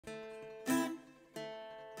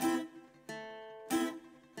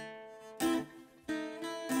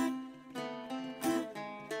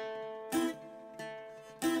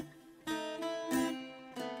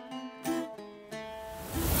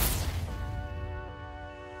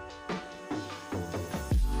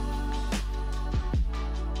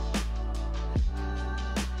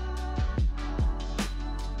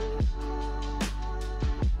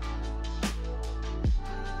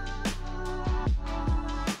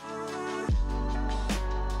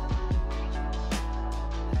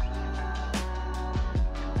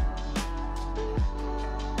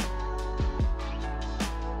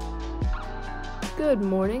Good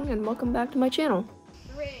morning and welcome back to my channel.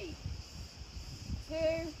 3, 2,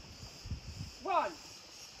 1.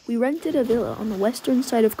 We rented a villa on the western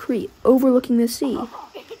side of Crete, overlooking the sea.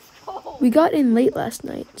 It's cold. We got in late last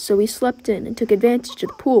night, so we slept in and took advantage of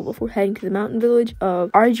the pool before heading to the mountain village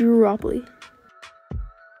of Argiroúpolis.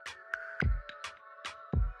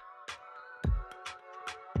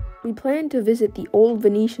 We planned to visit the Old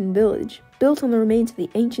Venetian Village, built on the remains of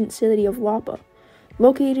the ancient city of Lappa,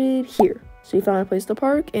 located here. So we found a place to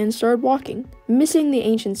park and started walking, missing the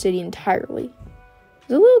ancient city entirely. It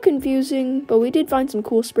was a little confusing, but we did find some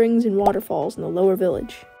cool springs and waterfalls in the lower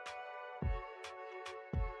village.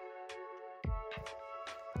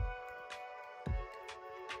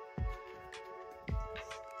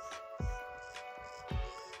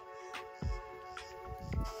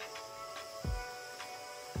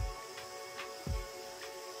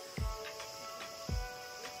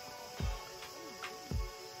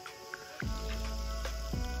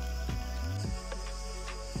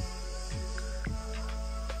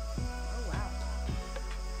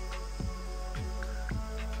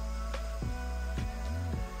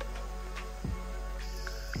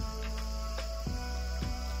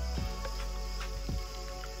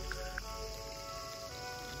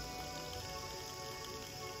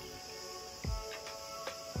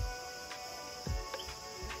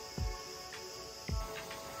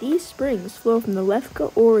 These springs flow from the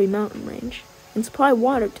Lappa mountain range and supply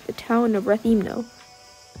water to the town of Rethymno.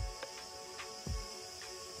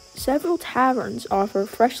 Several taverns offer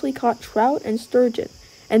freshly caught trout and sturgeon,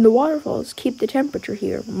 and the waterfalls keep the temperature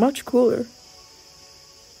here much cooler.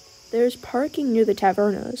 There's parking near the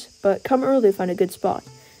tavernas, but come early to find a good spot.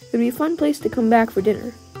 It would be a fun place to come back for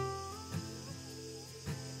dinner.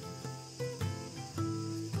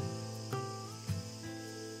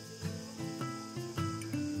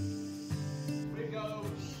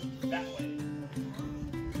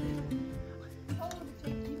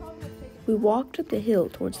 We walked up the hill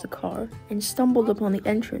towards the car and stumbled upon the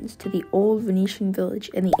entrance to the Old Venetian Village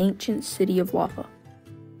and the ancient city of Lappa.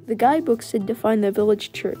 The guidebook said to find the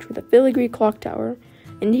village church with a filigree clock tower,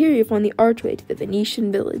 and here you find the archway to the Venetian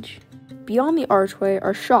village. Beyond the archway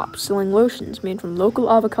are shops selling lotions made from local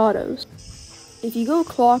avocados. If you go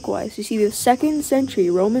clockwise, you see the 2nd century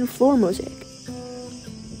Roman floor mosaic.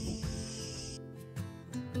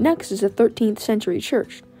 Next is a 13th century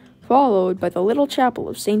church, followed by the little chapel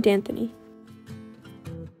of St. Anthony.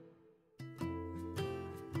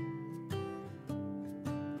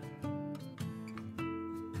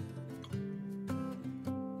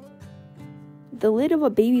 The lid of a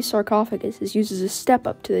baby sarcophagus is used as a step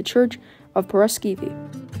up to the church of Paraskevi.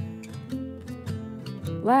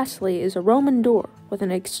 Lastly is a Roman door with an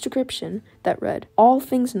inscription that read, "All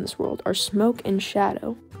things in this world are smoke and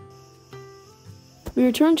shadow." We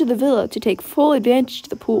returned to the villa to take full advantage of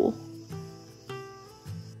the pool.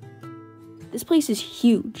 This place is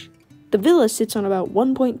huge. The villa sits on about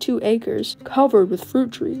 1.2 acres, covered with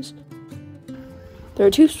fruit trees. There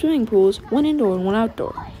are 2 swimming pools, 1 indoor and 1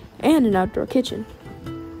 outdoor, and an outdoor kitchen.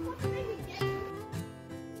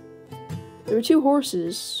 There were 2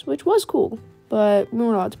 horses, which was cool, but we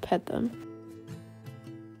weren't allowed to pet them.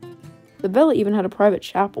 The villa even had a private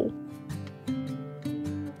chapel.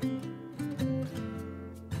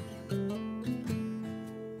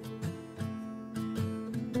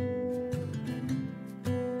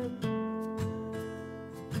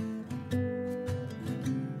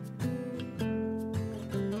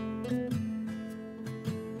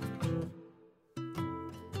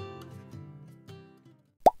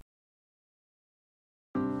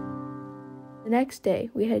 The next day,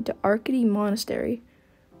 we headed to Arkádi Monastery.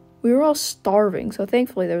 We were all starving, so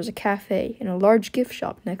thankfully there was a cafe and a large gift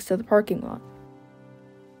shop next to the parking lot.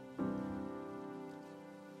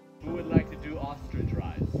 Who would like to do ostrich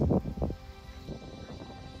rides?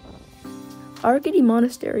 Arkádi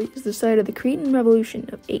Monastery is the site of the Cretan Revolution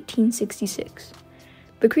of 1866.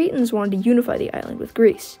 The Cretans wanted to unify the island with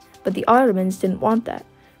Greece, but the Ottomans didn't want that,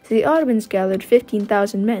 so the Ottomans gathered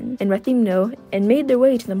 15,000 men in Rethymno and made their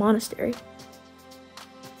way to the monastery.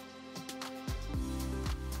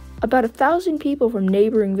 About 1,000 people from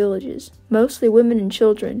neighboring villages, mostly women and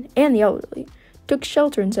children, and the elderly, took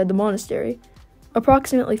shelter inside the monastery.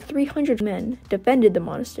 Approximately 300 men defended the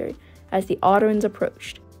monastery as the Ottomans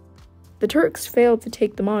approached. The Turks failed to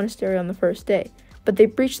take the monastery on the first day, but they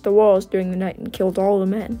breached the walls during the night and killed all the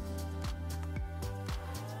men.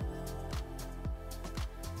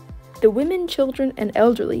 The women, children, and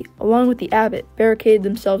elderly, along with the abbot, barricaded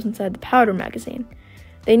themselves inside the powder magazine.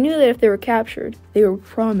 They knew that if they were captured, they were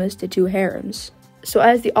promised the 2 harems. So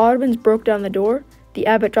as the Ottomans broke down the door, the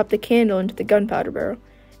abbot dropped the candle into the gunpowder barrel,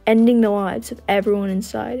 ending the lives of everyone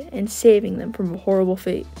inside and saving them from a horrible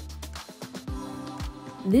fate.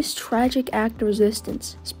 This tragic act of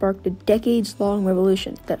resistance sparked a decades-long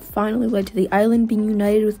revolution that finally led to the island being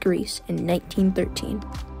united with Greece in 1913.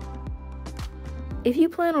 If you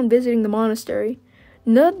plan on visiting the monastery,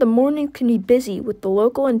 know that the mornings can be busy with the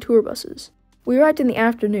local and tour buses. We arrived in the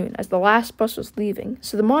afternoon as the last bus was leaving,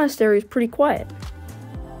 so the monastery is pretty quiet.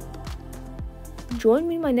 Join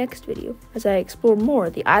me in my next video as I explore more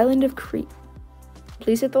of the island of Crete.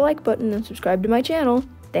 Please hit the like button and subscribe to my channel.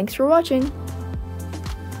 Thanks for watching!